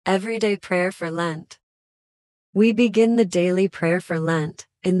Everyday prayer for Lent. We begin the daily prayer for Lent,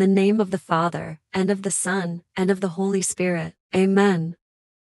 in the name of the Father, and of the Son, and of the Holy Spirit. Amen.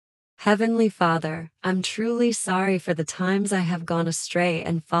 Heavenly Father, I'm truly sorry for the times I have gone astray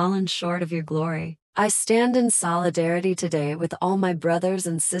and fallen short of your glory. I stand in solidarity today with all my brothers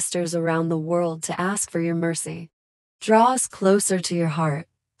and sisters around the world to ask for your mercy. Draw us closer to your heart,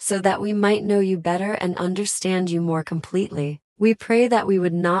 so that we might know you better and understand you more completely. We pray that we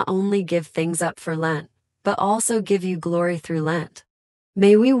would not only give things up for Lent, but also give you glory through Lent.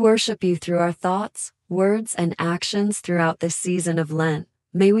 May we worship you through our thoughts, words, and actions throughout this season of Lent.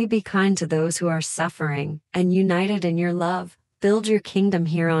 May we be kind to those who are suffering, and united in your love, build your kingdom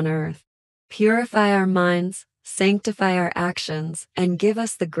here on earth. Purify our minds, sanctify our actions, and give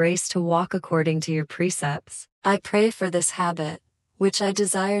us the grace to walk according to your precepts. I pray for this habit, which I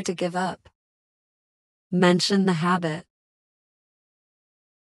desire to give up. Mention the habit.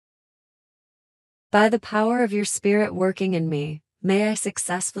 By the power of your Spirit working in me, may I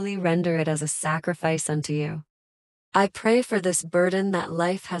successfully render it as a sacrifice unto you. I pray for this burden that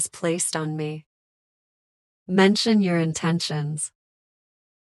life has placed on me. Mention your intentions.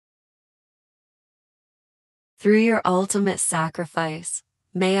 Through your ultimate sacrifice,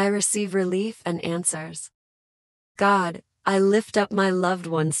 may I receive relief and answers. God, I lift up my loved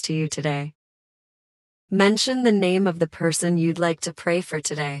ones to you today. Mention the name of the person you'd like to pray for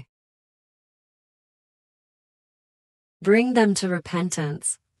today. Bring them to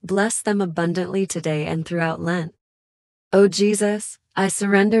repentance, bless them abundantly today and throughout Lent. O Jesus, I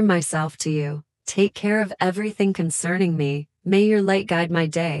surrender myself to you. Take care of everything concerning me. May your light guide my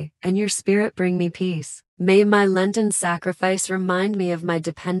day, and your Spirit bring me peace. May my Lenten sacrifice remind me of my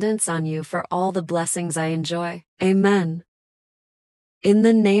dependence on you for all the blessings I enjoy. Amen. In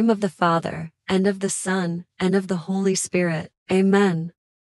the name of the Father, and of the Son, and of the Holy Spirit. Amen.